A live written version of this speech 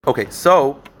Okay,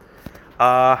 so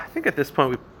I think at this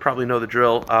point we probably know the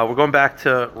drill. We're going back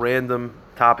to random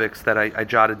topics that I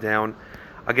jotted down.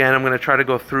 Again, I'm going to try to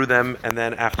go through them, and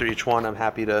then after each one, I'm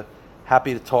happy to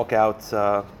talk out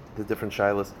the different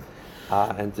shilas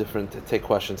and take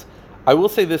questions. I will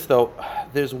say this though: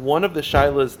 there's one of the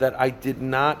shilas that I did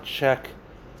not check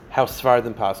how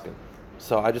Sfardim paskin.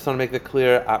 So I just want to make that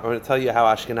clear. I'm going to tell you how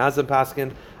Ashkenazim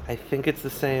paskin. I think it's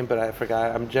the same, but I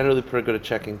forgot. I'm generally pretty good at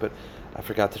checking, but I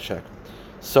forgot to check.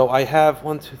 So I have 6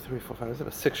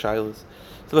 shilas.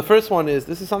 So the first one is,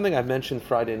 this is something I've mentioned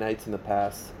Friday nights in the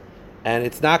past, and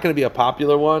it's not going to be a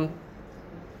popular one,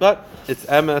 but it's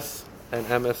MS,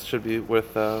 and MS should be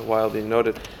worth while being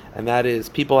noted. And that is,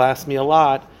 people ask me a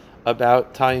lot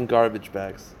about tying garbage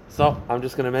bags. So I'm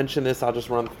just going to mention this, I'll just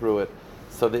run through it.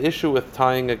 So the issue with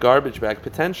tying a garbage bag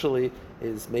potentially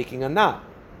is making a knot.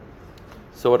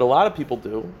 So what a lot of people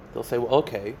do, they'll say, well,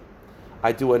 okay,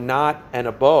 I do a knot and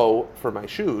a bow for my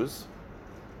shoes,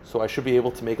 so I should be able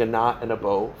to make a knot and a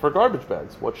bow for garbage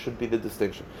bags. What should be the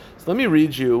distinction? So let me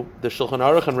read you the Shulchan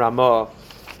Aruch and Ramah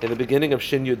in the beginning of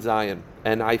Shin Yud Zayin,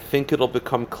 and I think it'll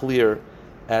become clear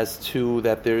as to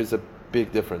that there is a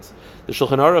big difference. The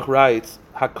Shulchan Aruch writes,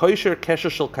 HaKosher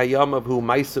kesher shel kayamav hu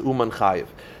ma'isa uman chayiv.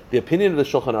 The opinion of the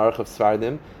Shulchan Aruch of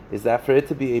Sfardim is that for it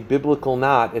to be a biblical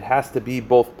knot, it has to be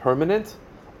both permanent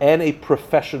and a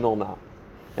professional knot.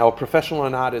 Now, a professional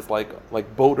knot is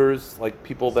like boaters, like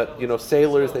people that,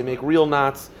 sailors, they make real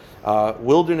knots.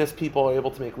 Wilderness people are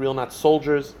able to make real knots.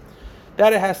 Soldiers.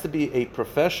 That it has to be a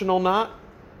professional knot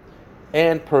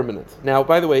and permanent. Now,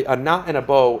 by the way, a knot and a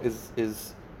bow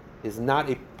is not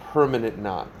a permanent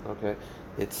knot. Okay,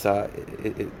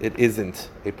 it isn't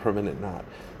a permanent knot.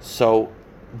 So,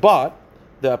 but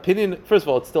the opinion, first of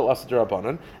all, it's still Asur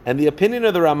Rabbanan, and the opinion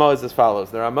of the Ramah is as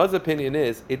follows. The Ramah's opinion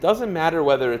is, it doesn't matter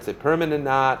whether it's a permanent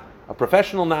knot, a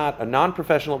professional knot, a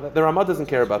non-professional. The Ramah doesn't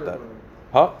care about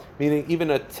that. Meaning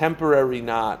even a temporary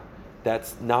knot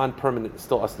that's non-permanent is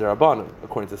still Asur Rabbanan,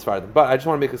 according to Sfardim. But I just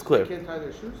want to make this clear. They can't tie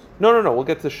their shoes? No. We'll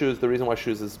get to shoes. The reason why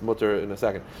shoes is mutter in a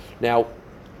second. Now,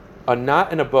 a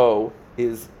knot and a bow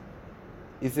isn't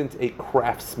a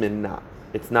craftsman knot.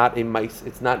 It's not a mice.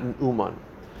 It's not an uman.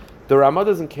 The Ramah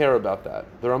doesn't care about that.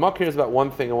 The Ramah cares about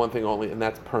one thing and one thing only, and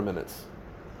that's permanence.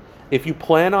 If you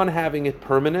plan on having it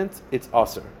permanent, it's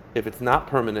usr. If it's not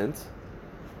permanent,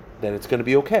 then it's going to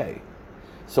be okay.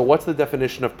 So what's the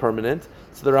definition of permanent?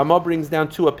 So the Ramah brings down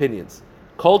 2 opinions.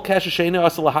 Kol kashashena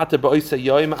asalahata ba'isa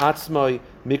yoim atzmoi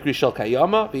mikri shel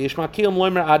kayama v'yishma kiyam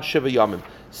loimer ad shiva yamim.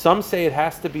 Some say it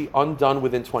has to be undone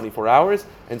within 24 hours,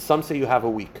 and some say you have a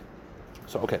week.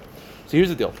 So okay. So here's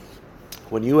the deal.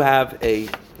 When you have a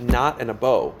knot and a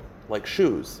bow, like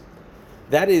shoes,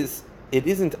 it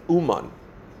isn't uman.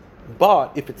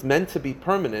 But if it's meant to be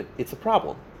permanent, it's a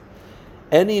problem.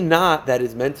 Any knot that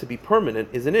is meant to be permanent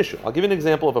is an issue. I'll give you an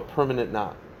example of a permanent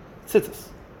knot. Tzitzis.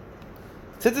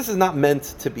 Tzitzis is not meant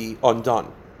to be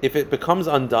undone. If it becomes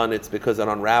undone, it's because it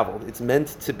unraveled. It's meant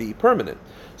to be permanent.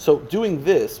 So doing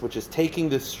this, which is taking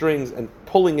the strings and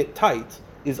pulling it tight,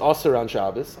 is also on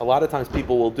Shabbos. A lot of times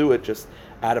people will do it just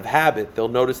out of habit. They'll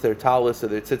notice their talis or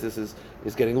their tzitzis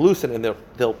is getting loosened, and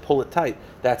they'll pull it tight.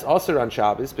 That's also on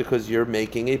Shabbos because you're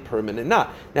making a permanent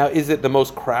knot. Now, is it the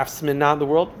most craftsman knot in the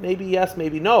world? Maybe yes,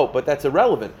 maybe no, but that's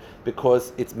irrelevant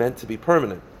because it's meant to be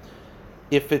permanent.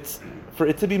 If it's for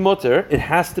it to be mutter, it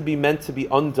has to be meant to be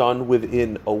undone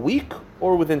within a week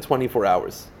or within 24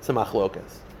 hours. It's a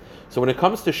machlokas. So when it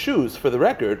comes to shoes, for the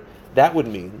record, that would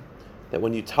mean that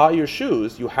when you tie your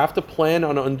shoes, you have to plan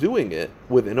on undoing it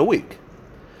within a week.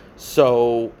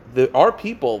 So there are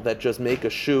people that just make a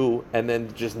shoe and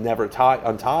then just never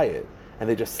untie it, and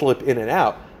they just slip in and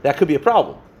out. That could be a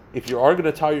problem. If you are going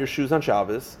to tie your shoes on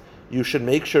Shabbos, you should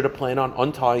make sure to plan on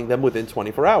untying them within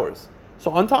 24 hours.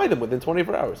 So untie them within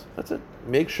 24 hours. That's it.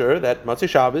 Make sure that Motzei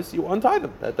Shabbos, you untie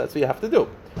them. That's what you have to do.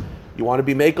 You want to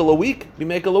be makel a week? Be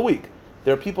makel a week.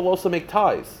 There are people also make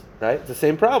ties, right? It's the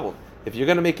same problem. If you're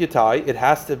going to make your tie, it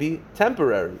has to be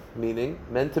temporary, meaning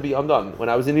meant to be undone. When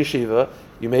I was in yeshiva,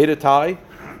 you made a tie,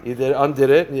 you undid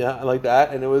it, yeah, like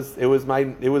that, and it was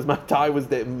my tie was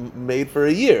made for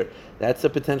a year. That's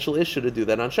a potential issue to do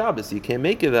that on Shabbos. You can't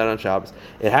make it that on Shabbos.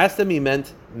 It has to be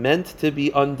meant to be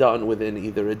undone within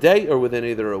either a day or within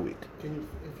either a week. Can you,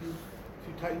 if you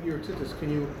tighten your tzitzis,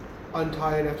 can you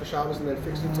untie it after Shabbos and then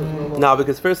fix it so it's no longer? No,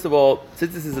 because first of all,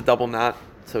 tzitzis is a double knot,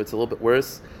 so it's a little bit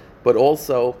worse. But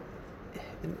also,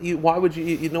 why would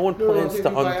you? No one plans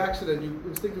to. By accident, you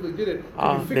instinctively did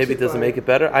it. Maybe it doesn't make it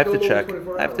better. I have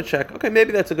to check. Okay,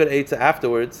 maybe that's a good eitzah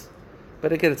afterwards.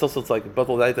 But again, it's like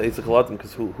batal daita eitzah kaladim,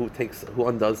 because who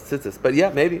undoes tzitzis? But yeah,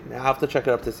 maybe I have to check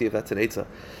it up to see if that's an eitzah.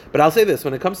 But I'll say this: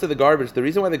 when it comes to the garbage, the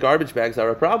reason why the garbage bags are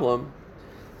a problem.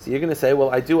 So you're going to say,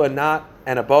 well, I do a knot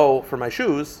and a bow for my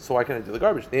shoes, so why can't I do the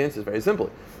garbage? The answer is very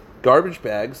simple. Garbage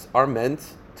bags are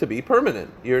meant to be permanent.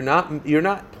 You're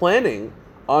not planning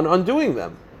on undoing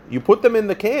them. You put them in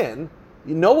the can.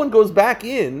 No one goes back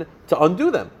in to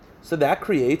undo them. So that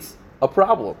creates a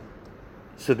problem.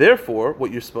 So therefore,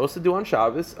 what you're supposed to do on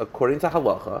Shabbos, according to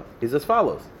halacha, is as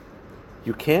follows.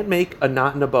 You can't make a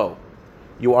knot and a bow.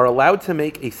 You are allowed to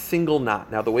make a single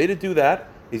knot. Now, the way to do that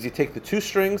is you take the two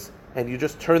strings and you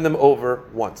just turn them over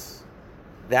once.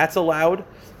 That's allowed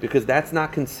because that's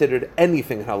not considered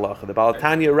anything in halacha. The Baal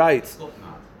Tanya writes.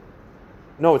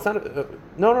 No, it's not.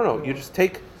 No. You just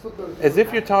take, as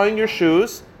if you're tying your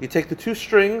shoes. You take the two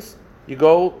strings. You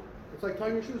go. It's like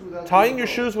tying your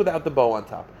shoes without the bow on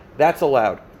top. That's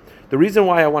allowed. The reason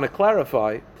why I want to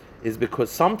clarify is because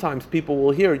sometimes people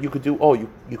will hear you could do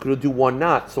one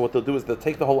knot. So what they'll do is they'll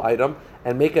take the whole item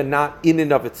and make a knot in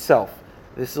and of itself.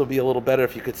 This will be a little better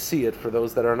if you could see it for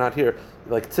those that are not here.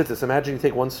 Like tzitzis, imagine you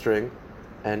take one string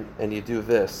and you do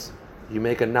this. You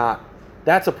make a knot.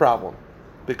 That's a problem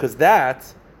because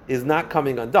that is not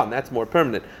coming undone. That's more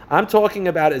permanent. I'm talking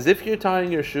about as if you're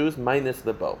tying your shoes minus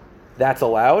the bow. That's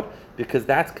allowed because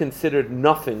that's considered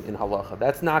nothing in halacha.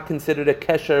 That's not considered a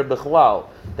kesher b'chlal.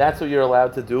 That's what you're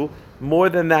allowed to do. More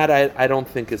than that, I don't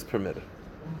think is permitted.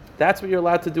 That's what you're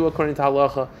allowed to do according to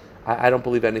halacha. I don't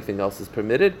believe anything else is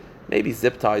permitted. Maybe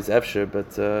zip ties, efshir, but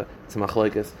it's a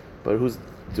machlekes. But who's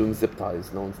doing zip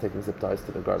ties? No one's taking zip ties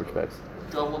to the garbage bags.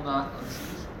 Double knot on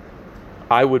shoes?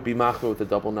 I would be machmir with a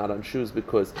double knot on shoes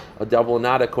because a double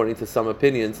knot, according to some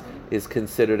opinions, is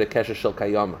considered a kesher shel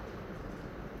kayama.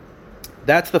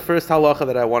 That's the first halacha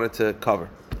that I wanted to cover.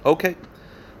 Okay.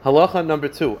 Halacha number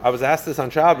 2. I was asked this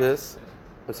on Shabbos.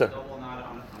 A double knot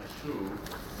on a shoe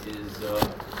is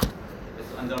it's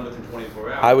undone within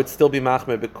 24 hours. I would still be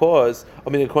machmir because,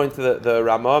 according to the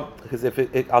Ramah, because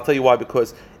I'll tell you why,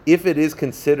 because if it is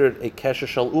considered a kesher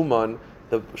shel uman,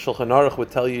 the Shulchan Aruch would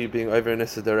tell you being over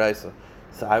nisa deraisa.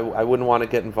 So I wouldn't want to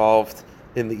get involved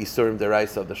in the Isurim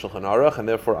Deraisa of the Shulchan Aruch, and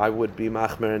therefore I would be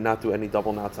machmer and not do any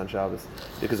double knots on Shabbos.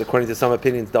 Because according to some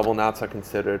opinions, double knots are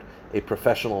considered a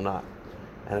professional knot.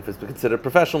 And if it's considered a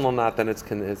professional knot, then it's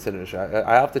considered a shah.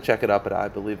 I have to check it up, but I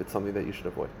believe it's something that you should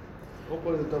avoid. What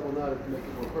part of the double knot to make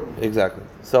it more permanent? Exactly.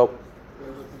 So,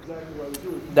 that's exactly what we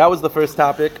do. that was the first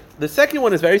topic. The second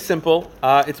one is very simple.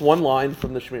 It's one line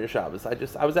from the Shemoneh Shabbos.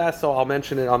 I was asked, so I'll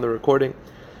mention it on the recording.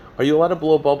 Are you allowed to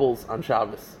blow bubbles on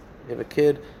Shabbos? You have a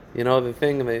kid, the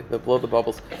thing, and they blow the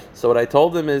bubbles. So what I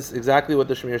told them is exactly what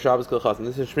the Shemoneh Shabbos Gilchas. And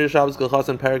this is Shemoneh Shabbos Gilchas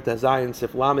in Perek Tazayin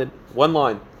Sif Lamed. One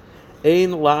line.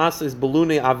 Ein las is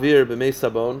balune avir b'mei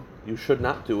sabon. You should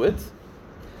not do it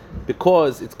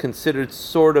because it's considered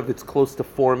it's close to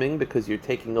forming because you're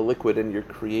taking a liquid and you're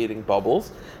creating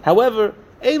bubbles. However,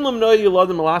 ein lamnoy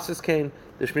yuladim molasses kain.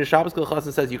 The Shemoneh Shabbos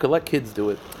Gilchas says you can let kids do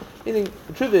it. Meaning,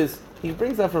 the truth is, he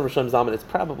brings that from Rishon Zalman. It's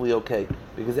probably okay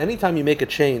because anytime you make a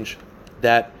change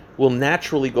that will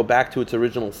naturally go back to its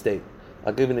original state.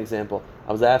 I'll give you an example.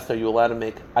 I was asked, are you allowed to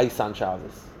make ice on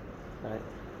Shabbos? Right?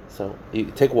 So you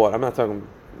take water. I'm not talking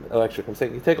electric. I'm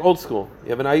saying you take old school. You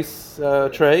have an ice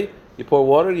tray. You pour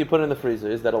water. You put it in the freezer.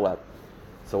 Is that allowed?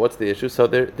 So what's the issue? So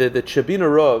the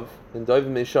Chabina Rav in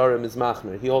Doivim Mesharim is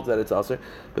machmer. He holds that it's aser,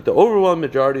 but the overwhelming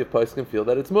majority of poskim feel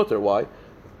that it's mutter. Why?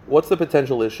 What's the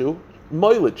potential issue?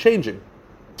 Moiled, changing,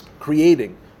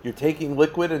 creating. You're taking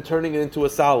liquid and turning it into a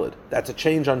solid. That's a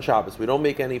change on Shabbos. We don't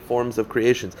make any forms of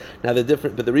creations. Now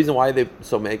but the reason why they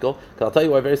so makel, because I'll tell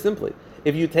you why very simply.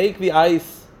 If you take the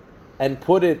ice and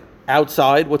put it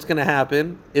outside, what's going to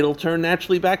happen? It'll turn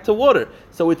naturally back to water.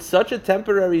 So it's such a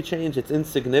temporary change, it's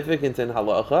insignificant in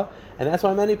halacha, and that's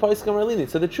why many poskim are lenient.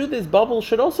 So the truth is, bubbles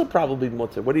should also probably be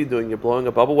mutter. What are you doing? You're blowing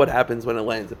a bubble. What happens when it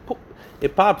lands?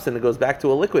 It pops and it goes back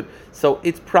to a liquid. So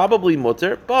it's probably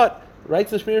mutter, but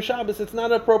writes the Shemoneh Shabbos, it's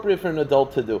not appropriate for an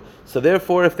adult to do. So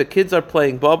therefore, if the kids are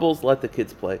playing bubbles, let the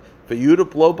kids play. For you to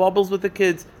blow bubbles with the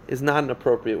kids is not an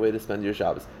appropriate way to spend your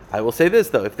Shabbos. I will say this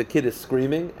though, if the kid is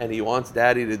screaming and he wants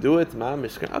daddy to do it, mom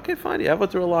is screaming, okay, fine, you have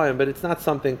what to rely on, but it's not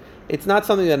something that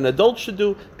an adult should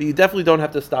do, but you definitely don't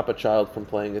have to stop a child from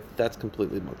playing it. That's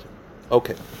completely mutter.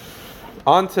 Okay.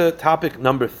 On to topic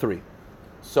number 3.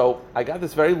 So I got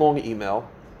this very long email.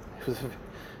 It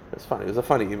was funny. It was a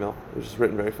funny email. It was just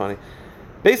written very funny.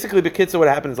 Basically, B'kitzur, what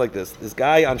happened is like this. This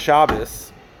guy on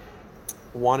Shabbos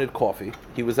wanted coffee.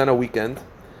 He was on a weekend.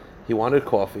 He wanted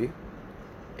coffee.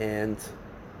 And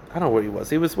I don't know where he was.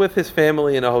 He was with his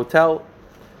family in a hotel.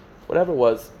 Whatever it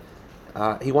was.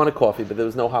 He wanted coffee, but there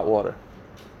was no hot water.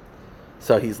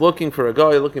 So he's looking for a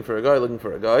guy, looking for a guy, looking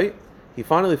for a guy. He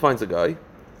finally finds a guy,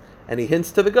 and he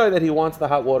hints to the guy that he wants the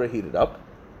hot water heated up.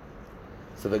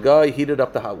 So the guy heated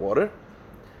up the hot water,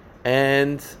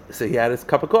 and so he had his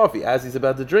cup of coffee. As he's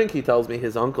about to drink, he tells me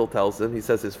his uncle tells him. He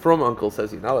says his from uncle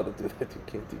says, "You're not allowed to do that.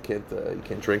 You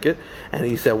can't drink it." And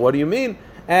he said, "What do you mean?"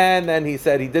 And then he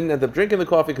said he didn't end up drinking the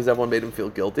coffee because everyone made him feel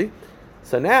guilty.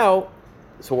 So now,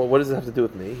 what does it have to do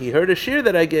with me? He heard a shiur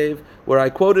that I gave where I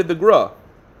quoted the Gra,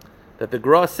 that the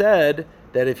Gra said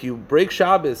that if you break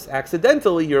Shabbos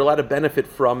accidentally, you're allowed to benefit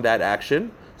from that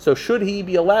action. So should he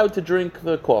be allowed to drink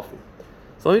the coffee?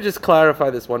 So let me just clarify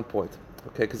this one point,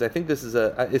 okay? Because I think this is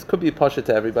it could be a pasha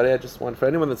to everybody. I just want for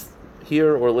anyone that's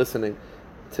here or listening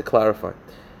to clarify.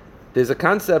 There's a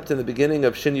concept in the beginning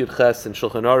of Shin Yud Ches and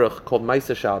Shulchan Aruch called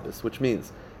Maisa Shabbos, which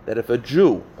means that if a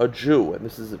Jew, and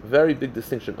this is a very big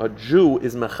distinction, a Jew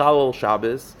is Mechalel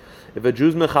Shabbos. If a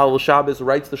Jew's Mechalel Shabbos,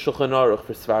 writes the Shulchan Aruch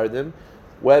for Sfardim,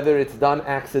 whether it's done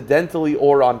accidentally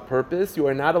or on purpose, you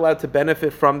are not allowed to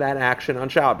benefit from that action on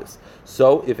Shabbos.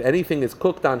 So if anything is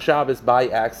cooked on Shabbos by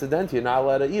accident, you're not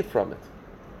allowed to eat from it.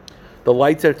 The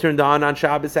lights are turned on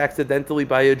Shabbos accidentally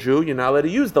by a Jew, you're not allowed to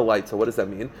use the light. So what does that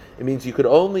mean? It means you could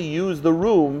only use the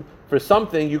room for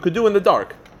something you could do in the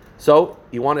dark. So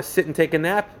you want to sit and take a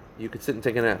nap, you could sit and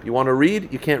take a nap. You want to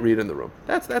read, you can't read in the room.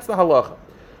 That's the halacha.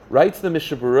 Writes the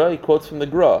Mishnah Berurah, he quotes from the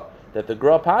Gra, that the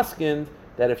Gra paskind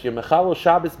that if you're Mechalel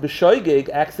Shabbos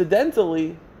b'shoigeg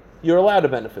accidentally, you're allowed to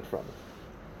benefit from it.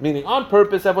 Meaning on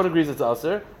purpose, everyone agrees it's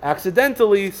Aser.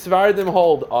 Accidentally, Svardim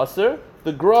hold Aser.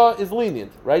 The Gra is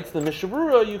lenient. Writes the Mishnah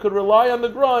Berurah, you could rely on the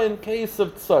Gra in case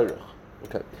of tzarech.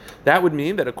 Okay, that would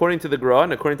mean that according to the Gra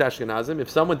and according to Ashkenazim, if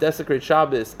someone desecrates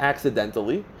Shabbos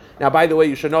accidentally, now by the way,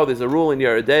 you should know there's a rule in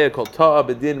Yeridea called Ta'a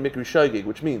B'din Mikri Shoigeg,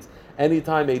 which means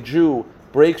anytime a Jew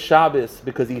breaks Shabbos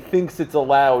because he thinks it's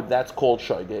allowed, that's called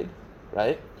Shoigeg,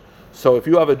 right? So if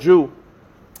you have a Jew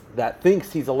that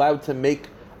thinks he's allowed to make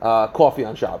coffee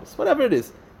on Shabbos, whatever it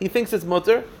is, he thinks it's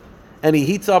mutter, and he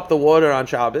heats up the water on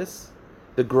Shabbos,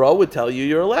 the Gra would tell you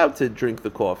you're allowed to drink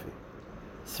the coffee.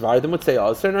 Svardim would say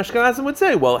Aser, and Ashkenazim would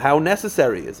say, well, how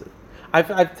necessary is it? I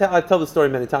tell the story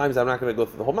many times. I'm not going to go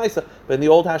through the whole Maisa, but in the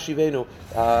old Hashivenu,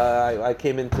 I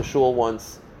came into shul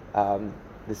once.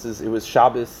 It was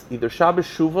Shabbos, either Shabbos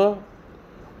Shuva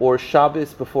or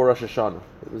Shabbos before Rosh Hashanah.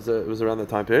 It was around that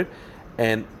time period,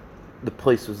 and the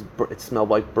place it smelled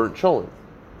like burnt cholent.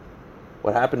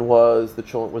 What happened was the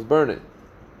cholent was burning.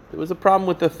 There was a problem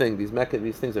with the thing. These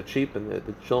things are cheap, and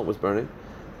the cholent was burning,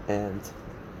 and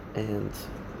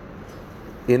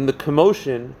in the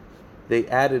commotion, they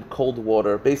added cold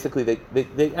water. Basically,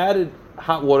 they added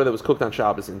hot water that was cooked on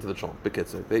Shabbos into the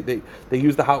cholent. They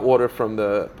used the hot water from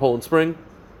the Poland Spring.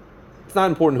 It's not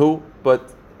important who,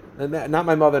 but not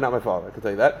my mother, not my father, I can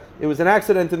tell you that. It was an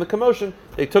accident in the commotion.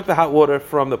 They took the hot water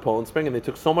from the Poland Spring, and they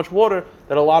took so much water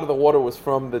that a lot of the water was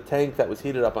from the tank that was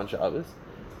heated up on Shabbos.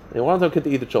 They wanted to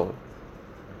eat the children.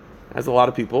 As a lot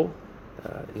of people,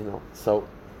 So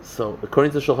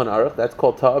according to Shulchan Aruch, that's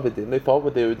called Ta'avidin. They thought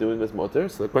what they were doing was mutter.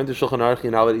 So according to Shulchan Aruch,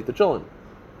 you're not allowed to eat the cholent.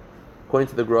 According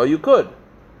to the Gra, you could.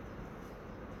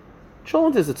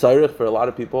 Cholent is a tzarech for a lot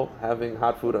of people having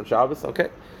hot food on Shabbos. Okay,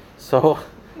 so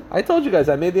I told you guys,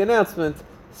 I made the announcement.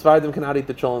 Sfardim cannot eat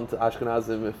the cholent.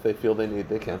 Ashkenazim, if they feel they need,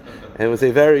 they can. And it was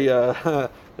a very,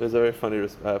 funny,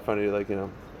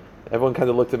 everyone kind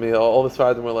of looked at me. All the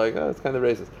Sfardim were like, it's kind of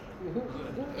racist.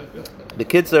 The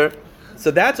kids are. So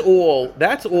that's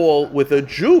all with a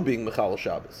Jew being Mechalel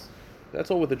Shabbos. That's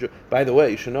all with a Jew. By the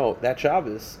way, you should know, that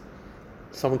Shabbos,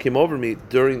 someone came over to me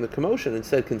during the commotion and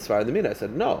said, can Sfardim eat? I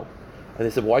said, no. And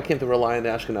they said, why can't they rely on the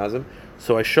Ashkenazim?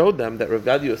 So I showed them that Rav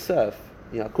Gad Yosef,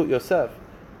 Yakut Yosef,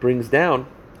 brings down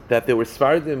that there were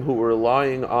Sfardim who were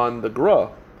relying on the Gra.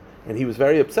 And he was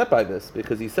very upset by this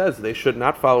because he says they should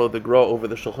not follow the Gra over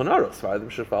the Shulchan Aruch.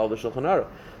 Sfardim should follow the Shulchan Aruch.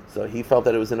 So he felt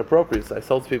that it was inappropriate. So I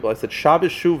told people, I said,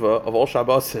 Shabbos Shuva of all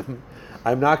Shabbosim,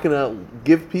 I'm not going to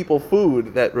give people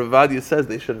food that Rav Vadia says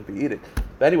they shouldn't be eating.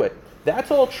 But anyway,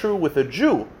 that's all true with a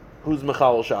Jew who's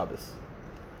Mechalel Shabbos.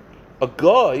 A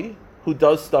guy who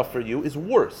does stuff for you is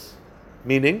worse.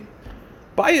 Meaning,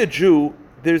 by a Jew,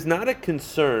 there's not a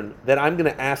concern that I'm going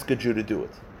to ask a Jew to do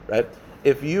it. Right?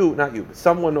 If you, not you, but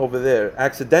someone over there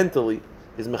accidentally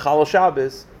is Mechalel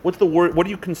Shabbos, what's the word? What are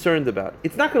you concerned about?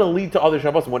 It's not going to lead to other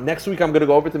Shabbos. What, next week I'm going to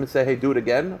go over to him and say, hey, do it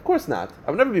again? Of course not.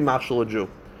 I would never be mashal a Jew.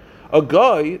 A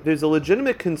guy, there's a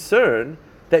legitimate concern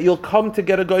that you'll come to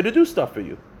get a guy to do stuff for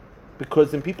you.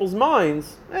 Because in people's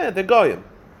minds, they're goyim.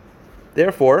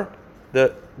 Therefore,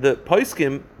 the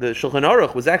Poskim, the Shulchan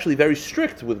Aruch, was actually very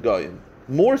strict with goyim.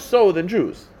 More so than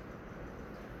Jews.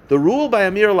 The rule by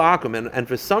Amir La'akum, and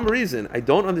for some reason, I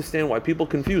don't understand why people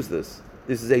confuse this.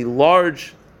 this is a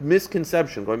large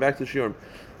misconception, going back to shiur.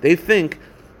 They think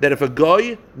that if a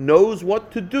guy knows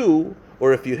what to do,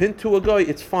 or if you hint to a guy,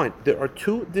 it's fine. There are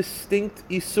two distinct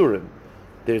isurim.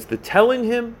 There's the telling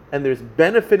him, and there's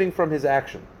benefiting from his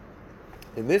action.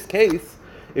 In this case,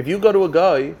 if you go to a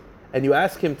guy and you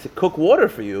ask him to cook water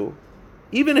for you,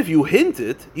 even if you hint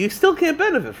it, you still can't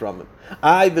benefit from it.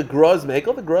 The graz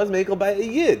mekel by a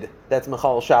yid. That's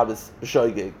mechal Shabbos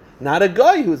b'shoigeg. Not a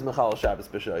guy who's mechal Shabbos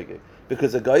b'shoigeg,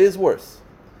 because a guy is worse.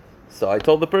 So I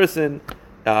told the person,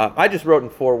 I just wrote in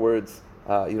 4 words,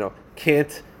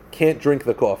 can't drink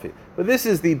the coffee. But this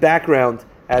is the background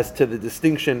as to the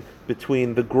distinction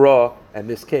between the gra and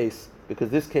this case, because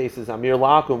this case is Amir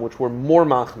Lakum, which we're more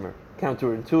machmer,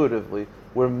 counterintuitively,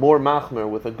 we're more machmer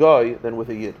with a guy than with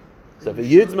a yid. So if a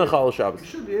yid's mechal Shabbos, we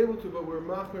should be able to, but we're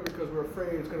machmer because we're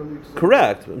afraid it's going to lead to something.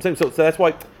 Correct. I'm saying so that's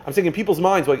why I'm saying in people's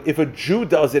minds, like if a Jew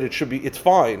does it, it's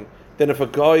fine. Then if a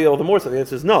guy, all the more so. The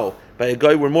answer is no. By a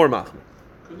guy, we're more machmer.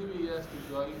 Couldn't we ask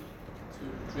the guy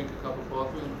to drink a cup of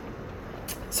coffee?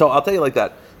 So I'll tell you like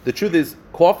that. The truth is,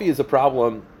 coffee is a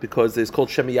problem because it's called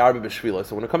shemiyarbe b'shvila.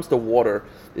 So when it comes to water,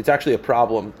 it's actually a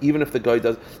problem, even if the guy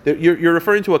does. You're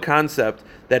referring to a concept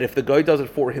that if the guy does it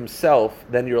for himself,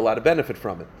 then you're allowed to benefit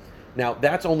from it. Now,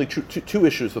 that's only true. Two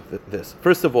issues with this.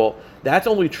 First of all, that's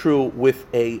only true with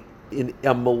a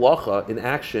malacha, in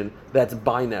action, that's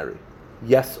binary,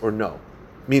 yes or no.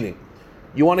 Meaning,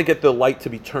 you want to get the light to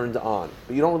be turned on,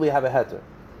 but you don't really have a heter.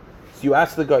 So you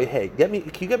ask the guy, hey, can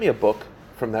you get me a book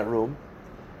from that room?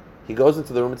 He goes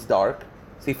into the room, it's dark.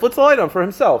 So he flips the light on for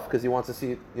himself because he wants to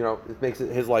see, it makes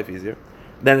his life easier.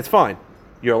 Then it's fine.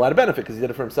 You're allowed to benefit because he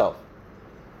did it for himself.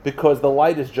 Because the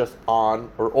light is just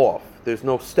on or off. There's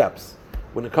no steps.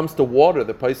 When it comes to water,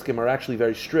 the poskim are actually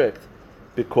very strict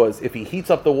because if he heats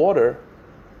up the water,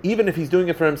 even if he's doing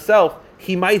it for himself,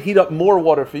 he might heat up more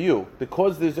water for you.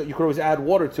 Because you could always add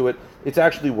water to it, it's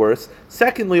actually worse.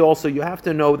 Secondly, also, you have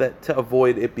to know that to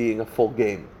avoid it being a full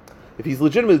game. If he's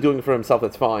legitimately doing it for himself,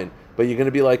 that's fine. But you're going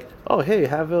to be like, oh, hey,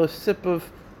 have a sip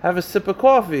of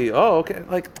coffee. Oh, okay.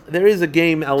 Like, there is a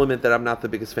game element that I'm not the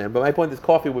biggest fan. But my point is,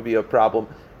 coffee would be a problem.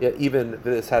 Even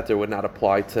this heter would not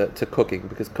apply to cooking,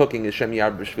 because cooking is shem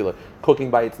yard b'shvila. Cooking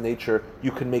by its nature,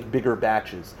 you can make bigger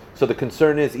batches. So the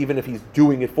concern is, even if he's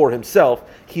doing it for himself,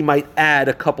 he might add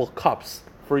a couple cups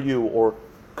for you, or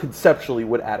conceptually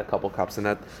would add a couple cups, and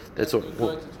that's what. Would you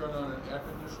like to turn on an air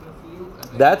conditioner for you?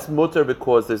 That's mutter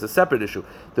because there's a separate issue.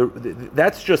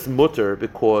 That's just mutter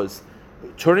because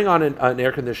turning on an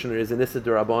air conditioner is an issa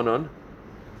d'Rabbanan.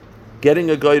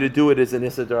 Getting a guy to do it is an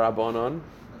issa d'Rabbanan.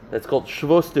 That's called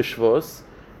shvos de shvos.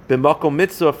 B'makom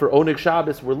mitzvah for oneg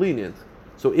Shabbos, we're lenient.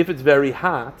 So if it's very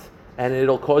hot and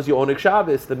it'll cause you oneg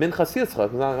Shabbos, the minchas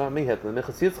yitzchak, not me, the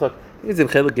minchas yitzchak, he's in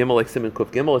Chelik Gimel, like Simon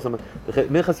Kuf Gimel or something. The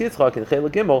minchas yitzchak in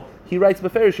Chelik Gimel, he writes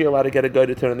beferish, you're allowed to get a guy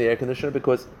to turn on the air conditioner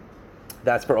because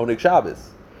that's for oneg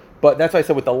Shabbos. But that's why I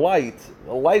said with the light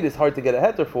is hard to get a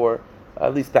heter for,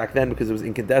 at least back then, because it was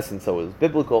incandescent, so it was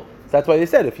biblical. So that's why they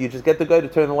said if you just get the guy to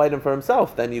turn the light on for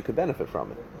himself, then you could benefit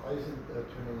from it. Why isn't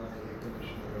turning on the air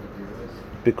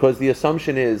conditioner a Because the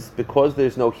assumption is, because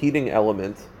there's no heating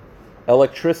element,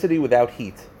 electricity without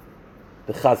heat.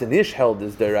 The Chazon Ish held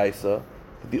is deraisa,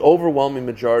 but the overwhelming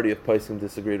majority of poskim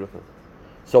disagreed with him.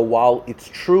 So while it's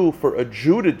true for a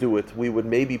Jew to do it, we would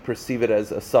maybe perceive it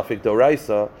as a suffix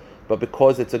deraisa, but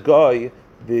because it's a guy,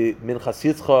 the Minchas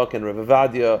Yitzchak and Rav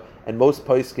Avadia and most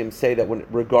poskim say that when it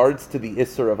regards to the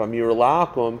Isser of Amir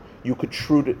La'akum, you could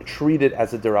treat it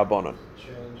as a derabanan.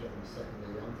 change on the second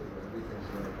day Yom Tov,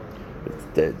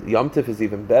 everything's going to Yom Tif is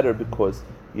even better because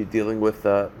you're dealing with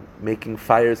making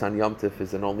fires on Yom Tif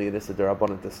is only an Issa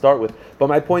D'Rabbanan to start with. But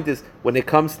my point is, when it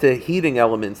comes to heating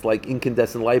elements like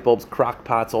incandescent light bulbs, crock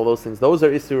pots, all those things, those are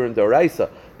Issur and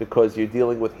Doraisa because you're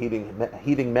dealing with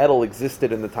heating metal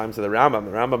existed in the times of the Rambam.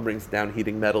 The Rambam brings down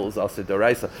heating metal as also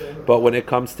Doraisa. But when it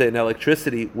comes to an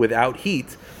electricity without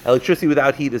heat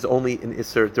is only an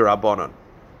Issur D'Rabbanan.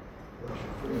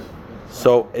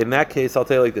 So in that case, I'll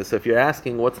tell you like this. If you're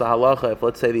asking what's the halacha, if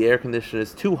let's say the air conditioner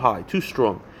is too high, too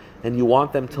strong, and you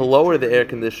want them to lower the air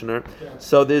conditioner,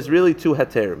 so there's really two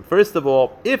heterim. First of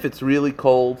all, if it's really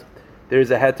cold, there's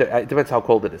a heter. It depends how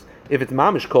cold it is. If it's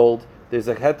mamish cold, there's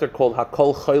a heter called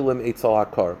hakol cholim eitzal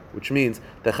hakar, which means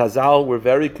the Chazal were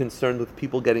very concerned with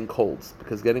people getting colds,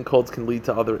 because getting colds can lead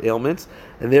to other ailments,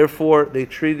 and therefore they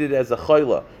treat it as a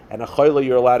choila. And a choila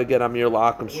you're allowed to get amir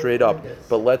la'akum straight up.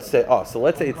 But let's say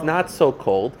it's not so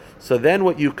cold. So then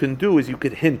what you can do is you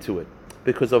could hint to it,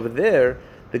 because over there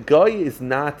the guy is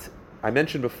not. I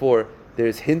mentioned before.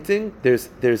 There's hinting. There's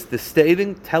the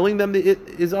stating, telling them that it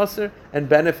is usher, and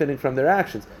benefiting from their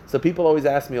actions. So people always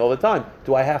ask me all the time,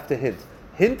 do I have to hint?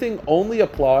 Hinting only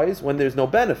applies when there's no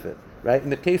benefit, right? In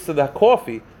the case of that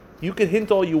coffee, you can hint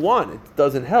all you want. It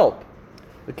doesn't help.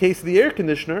 The case of the air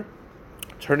conditioner,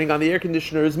 turning on the air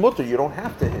conditioner is mutter. You don't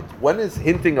have to hint. When does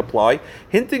hinting apply?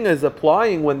 Hinting is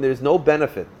applying when there's no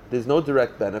benefit. There's no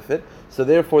direct benefit. So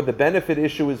therefore, the benefit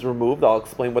issue is removed. I'll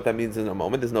explain what that means in a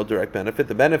moment. There's no direct benefit.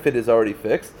 The benefit is already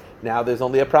fixed. Now there's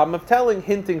only a problem of telling.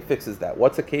 Hinting fixes that.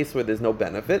 What's a case where there's no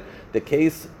benefit? The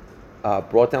case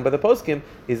brought down by the poskim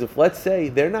is if, let's say,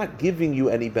 they're not giving you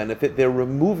any benefit, they're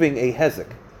removing a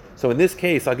hezek. So in this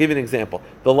case, I'll give you an example.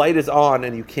 The light is on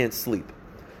and you can't sleep.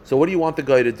 So what do you want the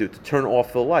guy to do? To turn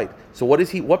off the light. So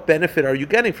what benefit are you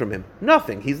getting from him?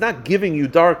 Nothing. He's not giving you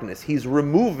darkness. He's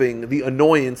removing the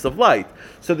annoyance of light.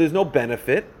 So there's no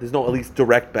benefit. There's no at least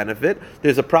direct benefit.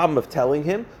 There's a problem of telling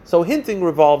him. So hinting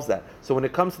revolves that. So when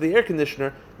it comes to the air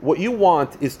conditioner, what you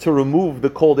want is to remove the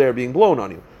cold air being blown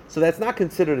on you. So that's not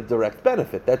considered a direct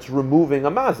benefit. That's removing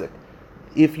a mazik.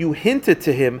 If you hinted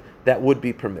to him, that would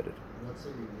be permitted. Let's say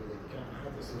you really can't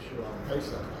have this issue on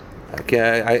Pesach.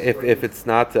 Okay, if it's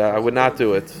not, I would not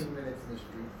do it. 15 minutes in the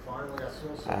street, finally I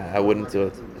saw something. I wouldn't do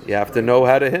it. You have to know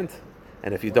how to hint.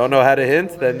 And if you don't know how to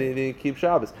hint, then you keep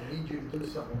Shabbos. I need you to do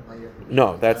something with my air conditioner.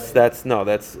 No, that's a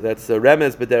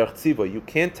remez b'derech tziva. You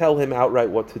can't tell him outright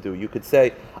what to do. You could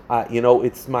say,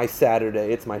 it's my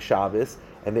Saturday, it's my Shabbos,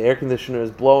 and the air conditioner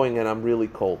is blowing and I'm really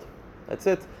cold. That's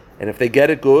it. And if they get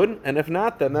it, good. And if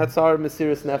not, then that's our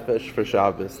Mesiras Nefesh for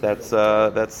Shabbos. That's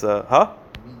huh?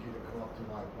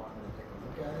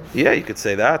 Yeah, you could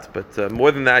say that, but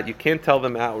more than that, you can't tell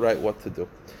them outright what to do.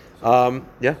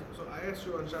 Yeah? So I asked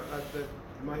you on Shabbos that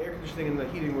my air conditioning and the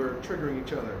heating were triggering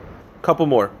each other. Couple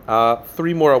more.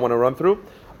 3 more I want to run through.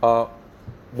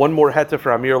 One more heter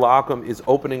for Amir La'akum is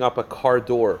opening up a car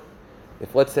door.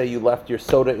 If, let's say, you left your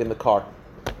soda in the car,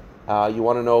 you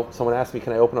want to know, someone asked me,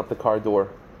 can I open up the car door?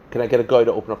 Can I get a guy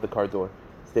to open up the car door?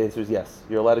 The answer is yes.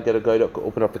 You're allowed to get a guy to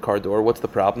open up the car door. What's the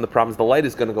problem? The problem is the light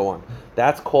is going to go on.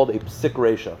 That's called a psik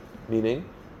reisha, meaning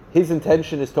his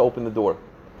intention is to open the door.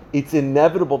 It's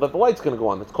inevitable that the light's going to go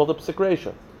on. That's called a psik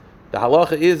reisha. The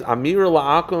halacha is Amir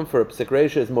La'akum for a psik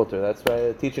reisha is mutter. That's right,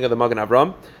 the teaching of the Magen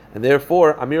Avram. And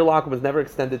therefore, Amir La'akum is never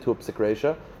extended to a psik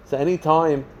reisha. So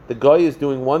anytime the guy is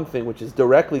doing one thing which is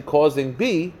directly causing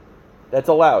B, that's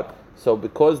allowed. So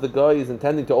because the guy is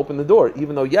intending to open the door,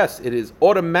 even though, yes, it is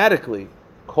automatically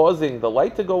causing the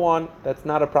light to go on, that's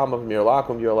not a problem of Amir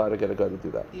La'akum. You're allowed to get a guy to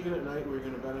do that. Even at night, we're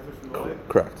going to benefit from the light?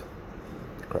 Correct.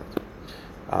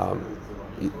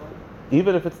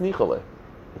 Even if it's nichale,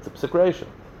 it's a psik reisha.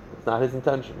 It's not his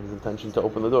intention. His intention to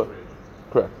open the door.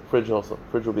 Correct. Fridge also.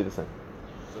 Fridge will be the same.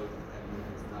 So, and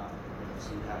if it's not,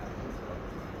 so you have to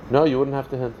hint. No, you wouldn't have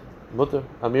to hint. Mutter.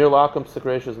 Amir La'akum psik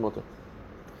reisha is mutter.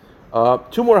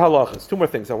 2 more halachas. 2 more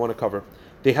things I want to cover.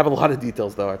 They have a lot of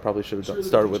details, though. I probably should have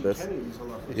started with this.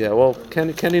 Yeah, well,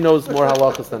 Kenny knows more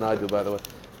halachas than I do, by the way.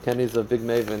 Kenny's a big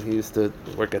maven. He used to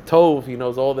work at Tov. He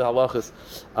knows all the halachas.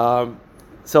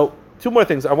 So, 2 more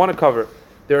things I want to cover.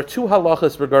 There are 2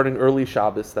 halachas regarding early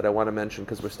Shabbos that I want to mention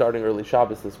because we're starting early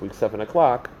Shabbos this week, 7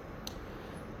 o'clock.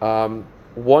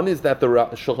 One is that the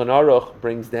Shulchan Aruch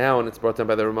brings down, it's brought down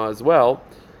by the Ramah as well,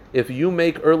 if you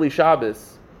make early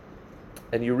Shabbos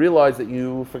and you realize that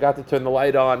you forgot to turn the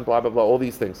light on, blah, blah, blah, all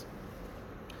these things.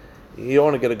 You don't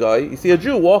want to get a guy. You see a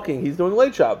Jew walking, he's doing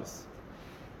late Shabbos.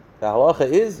 The halacha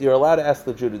is, you're allowed to ask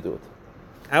the Jew to do it.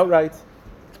 Outright.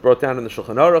 It's brought down in the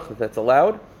Shulchan Aruch that that's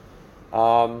allowed.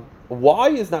 Why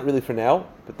is not really for now,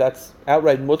 but that's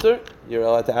outright mutter. You're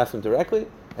allowed to ask him directly.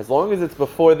 As long as it's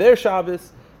before their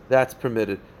Shabbos, that's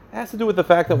permitted. It has to do with the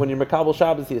fact that when you're Makabel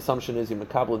Shabbos, the assumption is you're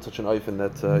Makabel in such an oifen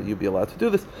that you'd be allowed to do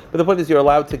this. But the point is you're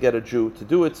allowed to get a Jew to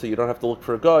do it, so you don't have to look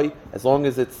for a guy. As long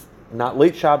as it's not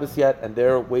late Shabbos yet, and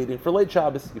they're waiting for late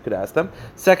Shabbos, you could ask them.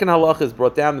 Second halacha is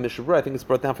brought down in the Mishnah. I think it's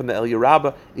brought down from the El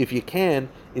Yerabah. If you can,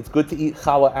 it's good to eat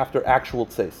challah after actual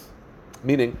tzeis.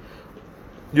 Meaning,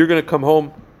 you're going to come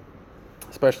home,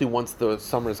 especially once the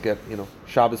summers get,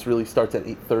 Shabbos really starts at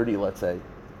 8:30, let's say.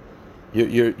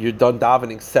 You're done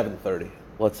davening 7:30.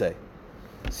 Let's say.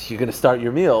 So you're going to start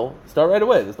your meal, start right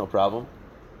away, there's no problem.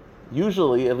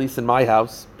 Usually, at least in my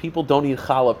house, people don't eat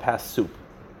challah past soup.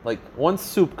 Like, once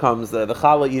soup comes, the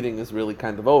challah eating is really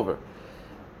kind of over.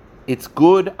 It's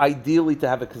good, ideally, to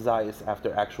have a kazayas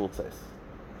after actual tzeis.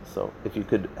 So, if you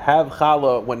could have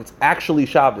challah when it's actually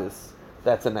Shabbos,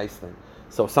 that's a nice thing.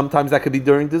 So, sometimes that could be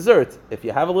during dessert. If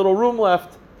you have a little room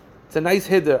left, it's a nice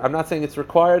hiddur. I'm not saying it's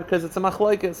required because it's a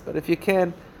machlokes, but if you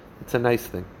can, it's a nice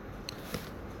thing.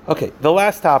 Okay, the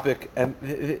last topic, and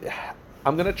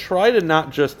I'm going to try to not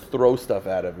just throw stuff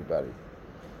at everybody,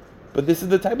 but this is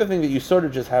the type of thing that you sort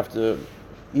of just have to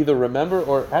either remember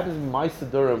or it happens in my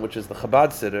Siddurim, which is the Chabad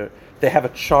Siddur, they have a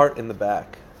chart in the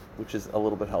back, which is a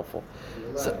little bit helpful. You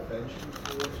allowed So- bench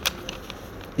before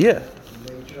Yeah,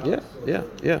 late yeah, Shabbos,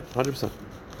 yeah, 100%.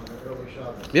 on the early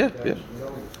Shabbos. Yeah, bench, yeah. you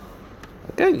know,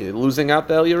 Again, you're losing out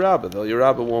the El Yerabba. The El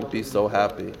Yerabba won't be so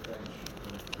happy.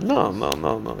 No.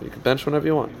 You can bench whenever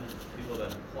you want. People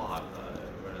that plot,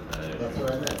 That's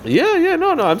what I meant. Yeah,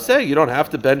 no. I'm saying you don't have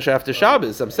to bench after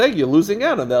Shabbos. I'm saying you're losing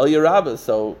out on the El Yerabba,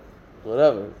 so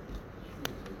whatever.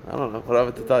 I don't know.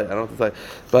 Whatever to tell you. I don't know what to tell you.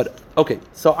 But, okay,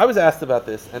 so I was asked about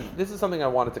this, and this is something I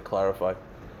wanted to clarify.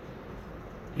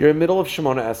 You're in the middle of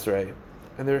Shemoneh Esrei,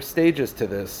 and there are stages to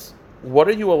this. What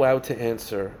are you allowed to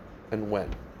answer and when?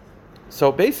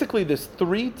 So basically, there's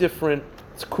three different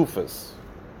kufas.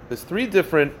 There's three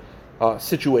different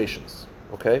situations,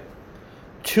 okay?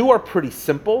 Two are pretty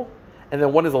simple, and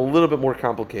then one is a little bit more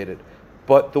complicated.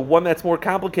 But the one that's more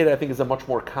complicated, I think, is a much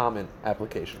more common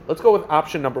application. Let's go with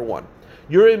option number one.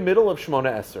 You're in the middle of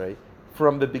Shemoneh Esrei,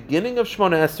 from the beginning of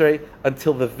Shemoneh Esrei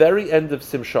until the very end of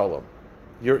Sim Shalom.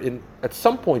 You're in at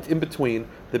some point in between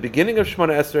the beginning of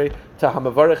Shemoneh Esrei to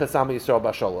Hamavarech Esam Yisrael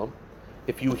Bashalom.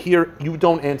 If you hear, you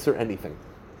don't answer anything.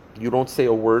 You don't say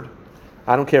a word.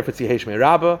 I don't care if it's Yehesh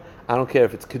Rabbah. I don't care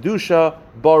if it's Kedusha,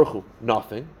 Baruch Hu,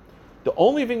 nothing. The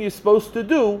only thing you're supposed to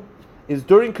do is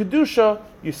during Kedusha,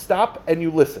 you stop and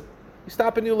you listen. You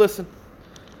stop and you listen.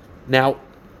 Now,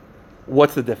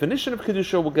 what's the definition of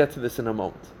Kedusha? We'll get to this in a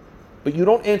moment. But you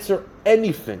don't answer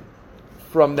anything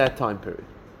from that time period.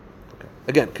 Okay.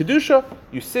 Again, Kedusha,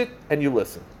 you sit and you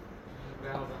listen.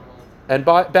 And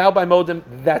bow by modem,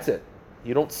 that's it.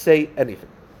 You don't say anything.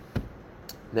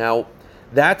 Now,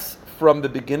 that's from the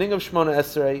beginning of Shemoneh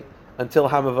Esrei until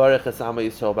Hamavarech Esam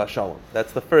Yisrael Bashalom.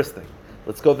 That's the first thing.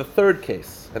 Let's go to the third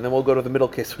case, and then we'll go to the middle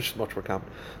case, which is much more common.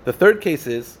 The third case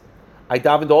is, I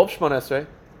davened all of Shemoneh Esrei.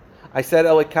 I said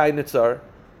Elokai Nitzar.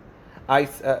 I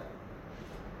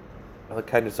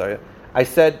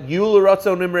said Yul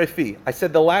Ratzon Imre Fi. I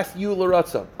said the last Yul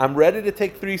Ratzon. I'm ready to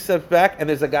take 3 steps back, and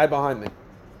there's a guy behind me.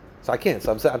 So I can't.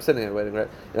 So I'm sitting there waiting. Right?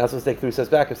 You're not supposed to take 3 steps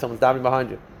back if someone's diving behind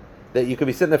you. That you could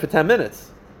be sitting there for 10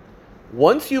 minutes.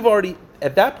 Once you've already,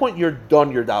 at that point, you're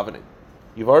done your davening.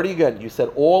 You've already, again, you said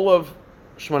all of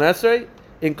Shemoneh Esrei,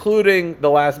 including the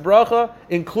last bracha,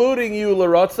 including you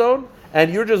l'ratzon,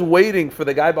 and you're just waiting for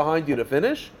the guy behind you to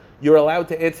finish. You're allowed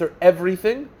to answer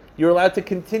everything. You're allowed to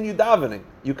continue davening.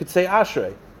 You could say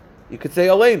Ashrei. You could say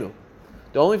Aleinu.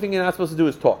 The only thing you're not supposed to do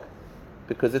is talk,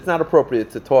 because it's not appropriate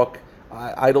to talk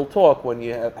idle talk when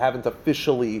you haven't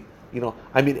officially,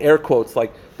 air quotes,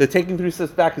 like the taking 3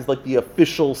 steps back is like the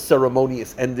official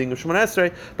ceremonious ending of Shemoneh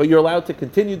Esrei, but you're allowed to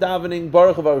continue davening,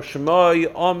 Baruch Hu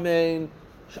Shemai, Amen,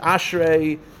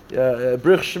 Ashrei, Brich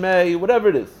Shmei, whatever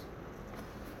it is.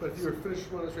 But if you were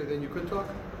finished Shemoneh Esrei, then you could talk?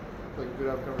 Like you could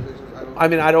have conversations?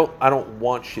 I don't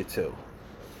want you to.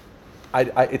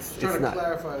 It's Trying to not.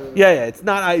 clarify the It's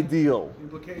not ideal,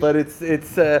 implication. but it's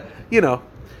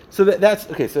So that's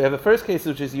okay. So you have the first case,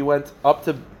 which is you went up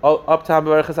to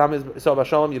Hamavarech Esam Yisrael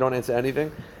Bashalom. You don't answer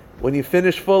anything. When you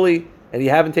finish fully and you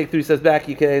haven't taken 3 steps back,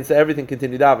 you can answer everything.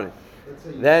 Continue davening. Let's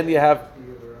say Then you have.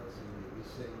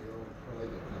 say your own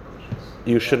private bakashas.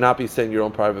 You should not be saying your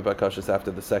own private bakashas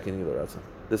after the second Yilur Ratzon.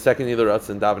 The second Yilur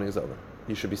Ratzon, davening is over.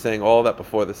 You should be saying all that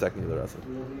before the second Yilur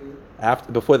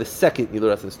Ratzon. Before the second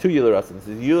Yilur Ratzon. There's 2 Yilur Ratzons.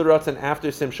 There's Yilur Ratzon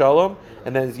after Sim Shalom,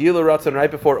 and then there's Yilur Ratzon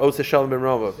right before Oseh Shalom Ben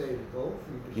Rova. Say both.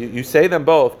 You say them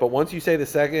both, but once you say the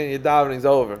second, your davening's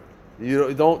over.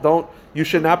 You don't. You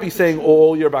should not be saying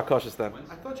all your bakashas then.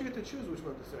 I thought you get to choose which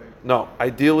one to say. No,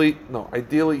 ideally,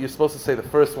 you're supposed to say the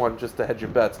first one just to hedge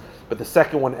your bets, but the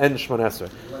second one ends Shemoneh Esrei.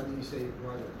 When do you say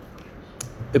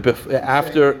private?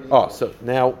 After. So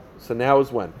now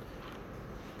is when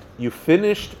you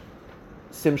finished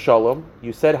Sim Shalom.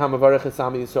 You said Hamavarech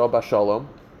Esam Yisrael Bashalom,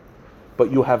 but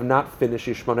you have not finished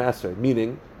Shemoneh Esrei,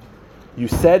 meaning. You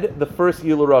said the first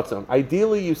Yilur Ratzon.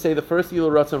 Ideally, you say the first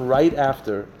Yilur Ratzon right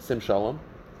after Sim Shalom.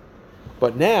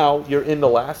 But now you're in the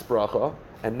last bracha,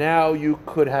 and now you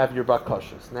could have your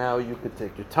bakashas. Now you could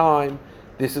take your time.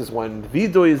 This is when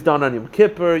Vidoy is done on Yom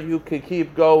Kippur. You could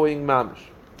keep going, mamish.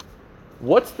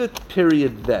 What's the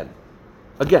period then?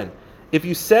 Again, if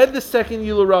you said the second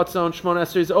Yilur Ratzon, Shemoneh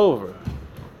Esrei is over.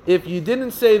 If you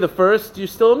didn't say the first, you're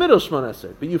still in middle Shemoneh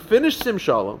Esrei. But you finished Sim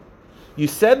Shalom. You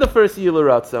said the first Yilur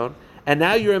Ratzon. And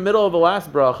now you're in the middle of the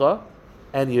last bracha,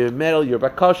 and you're in the middle, your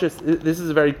bakashas. This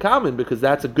is very common because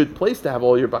that's a good place to have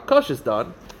all your bakashas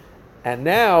done. And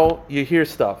now you hear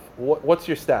stuff. What's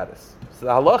your status? So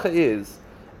the halacha is,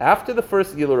 after the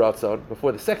first Yilur Ratzon,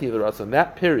 before the second Yilur Ratzon,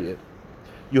 that period,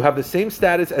 you have the same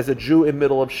status as a Jew in the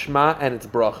middle of Shema and its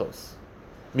brachos.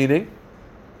 Meaning,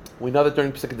 We know that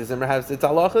during Pesach de Zimra has its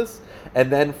halachas,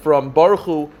 and then from Baruch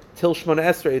Hu till Shemoneh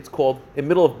Esrei, it's called in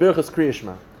middle of Birchas Kriya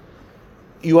Shema.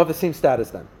 You have the same status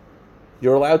then.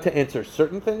 You're allowed to answer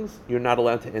certain things. You're not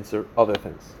allowed to answer other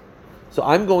things. So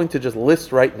I'm going to just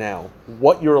list right now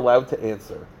what you're allowed to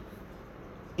answer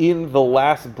in the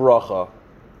last bracha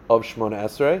of Shemoneh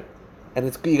Esrei,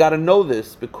 and you got to know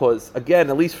this because, again,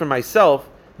 at least for myself,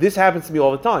 this happens to me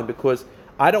all the time because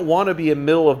I don't want to be in the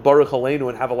middle of Baruch Aleinu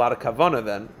and have a lot of kavanah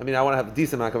then. I mean, I want to have a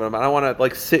decent amount of kavanah, but I want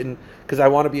to sit in because I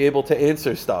want to be able to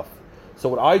answer stuff. So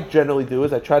what I generally do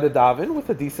is I try to daven with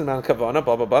a decent amount of kavanah,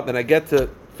 blah, blah, blah, then I get to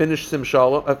finish Sim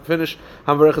Shalom, finish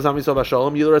Hamvarech Hazam Yisrael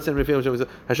Bashalom, Yilaratz and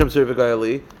Hashem Tzur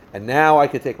V'Gayali, and now I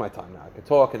can take my time. Now I can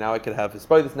talk, and now I can have his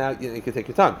spoilers. Now you can take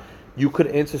your time. You could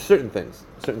answer certain things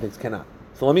cannot.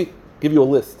 So let me give you a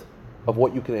list of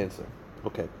what you can answer.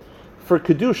 Okay. For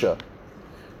Kedusha,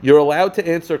 you're allowed to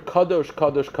answer Kadosh,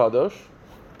 Kadosh, Kadosh.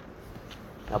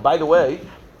 Now, by the way,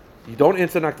 you don't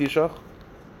answer Nakdishach.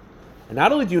 And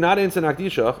not only do you not answer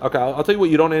Nakdishach, okay, I'll tell you what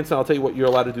you don't answer, I'll tell you what you're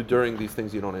allowed to do during these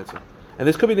things you don't answer. And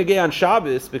this could be negay on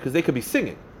Shabbos because they could be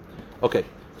singing. Okay,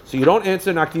 so you don't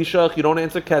answer Nakdishach, you don't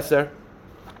answer Keser,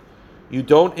 you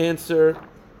don't answer,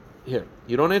 you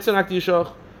don't answer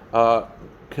Nakdishach,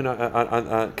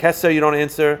 Keser you don't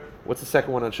answer. What's the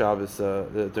second one on Shabbos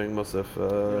during Musaf?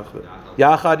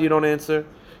 Yachad you don't answer.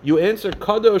 You answer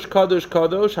Kadosh, Kadosh,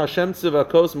 Kadosh, Hashem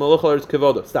Tzivakos, Malach Haaretz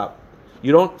Kevodo. Stop.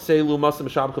 You don't say Lumasim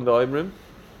Shabchim V'Oimrim.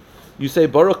 You say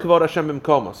Baruch Kavod Hashem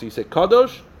B'Mkoma. So you say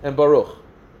Kadosh and Baruch.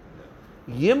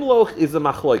 Yimloch is a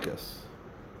machloikas.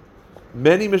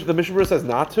 The Mishnah says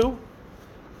not to.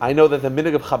 I know that the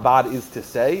minhag of Chabad is to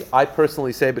say. I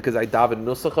personally say because I daven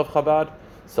nusach of Chabad.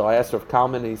 So I asked Rav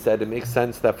Kalman, and he said it makes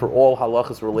sense that for all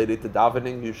halachas related to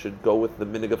davening, you should go with the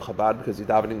minhag of Chabad because you're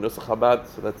davening nusach Chabad.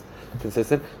 So that's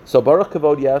consistent. So Baruch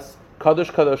Kavod, yes.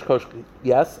 Kadosh, Kadosh, Kadosh,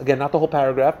 yes. Again, not the whole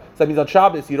paragraph. So that means on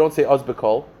Shabbos you don't say Az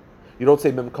B'Kol, you don't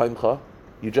say Mem Kaimcha,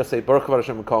 you just say Baruch Kavod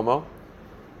Hashem B'Mkomo.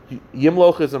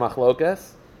 Yimloch is a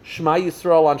machlokas. Shema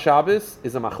Yisrael on Shabbos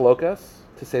is a machlokas,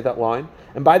 to say that line.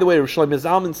 And by the way, Rosh Shlomo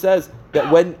Zalman says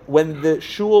that when the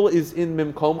shul is in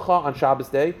Mimkomcha on Shabbos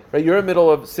day, right, you're in the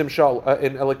middle of Simshal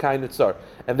in Elikai Nitzar,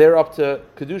 and they're up to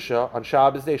Kedusha on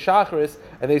Shabbos day, Shacharis,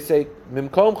 and they say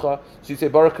Mimkomcha, so you say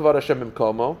Baruch Kavod Hashem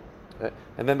Mimkomo,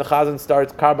 and then the Chazan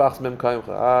starts Karbach's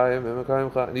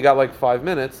Mimkomcha, and you got like 5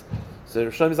 minutes, so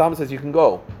Rosh Shlomo Zalman says you can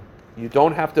go. You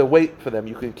don't have to wait for them.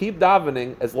 You can keep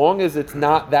davening as long as it's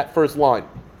not that first line.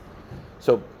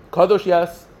 So, Kadosh,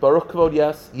 yes. Baruch Kavod,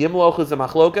 yes. Yimloch is a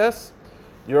machlokas.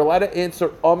 You're allowed to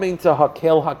answer Amen to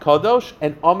Hakel HaKadosh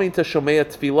and Amen to Shomei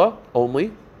Tefillah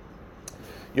only.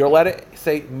 You're allowed to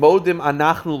say Modim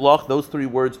Anachnu Lach, those 3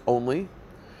 words only.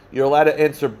 You're allowed to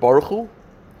answer Baruch Hu.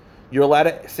 You're allowed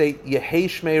to say Yehei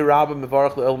Shmei Rabba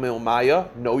Mevarach Le'el Me'omaya,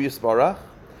 no Yisbarach.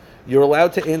 You're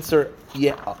allowed to answer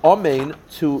Amen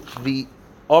to the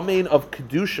Amen of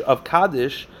Kedusha, of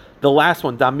Kaddish, the last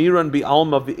one, Damiran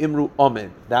Bi'alma V'imru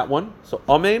Amen. That one. So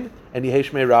Amen and Yehei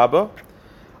Shmei Rabba.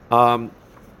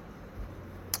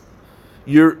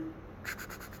 You're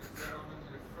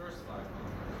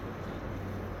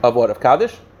of what? Of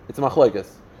Kaddish? It's a machlokas.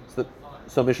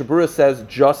 So Mishnah Berurah says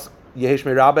just Yehei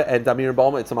Shmei Rabba and Damiran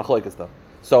Bi'alma. It's a machlokas though.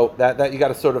 So that you got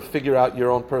to sort of figure out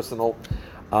your own personal.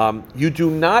 You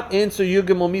do not answer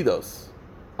Yugim Midos.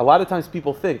 A lot of times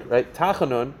people think, right?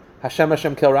 Tachanun,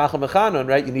 Hashem Kel Racham Echanun,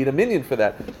 right? You need a minyan for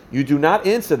that. You do not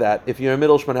answer that if you're in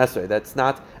middle Shemoneh Esrei. That's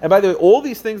not. And by the way, all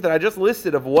these things that I just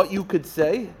listed of what you could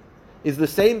say is the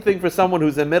same thing for someone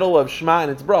who's in the middle of Shema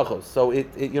and its brachos. So it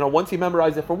once you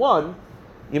memorize it for one,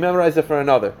 you memorize it for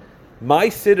another. My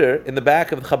siddur in the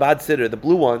back of the Chabad siddur, the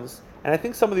blue ones, and I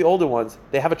think some of the older ones,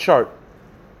 they have a chart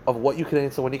of what you can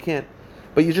answer when you can't.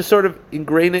 But you just sort of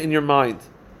ingrain it in your mind.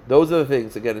 Those are the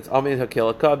things. Again, it's Amen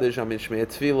Hakel HaKadosh, Amen Shmei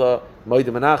Tefillah,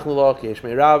 Moedim Anachnu Lach, Yehei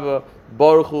Shmei Rabba,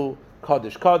 Baruch Hu,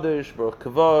 Kaddish Kaddish, Baruch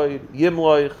Kavod,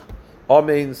 Yimloch,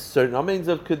 Amens, certain Amens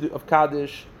of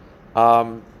Kaddish.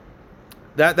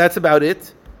 That's about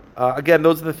it. Again,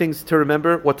 those are the things to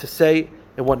remember, what to say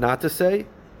and what not to say.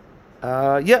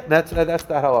 That's the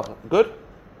halacha. Good?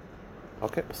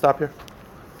 Okay, we'll stop here.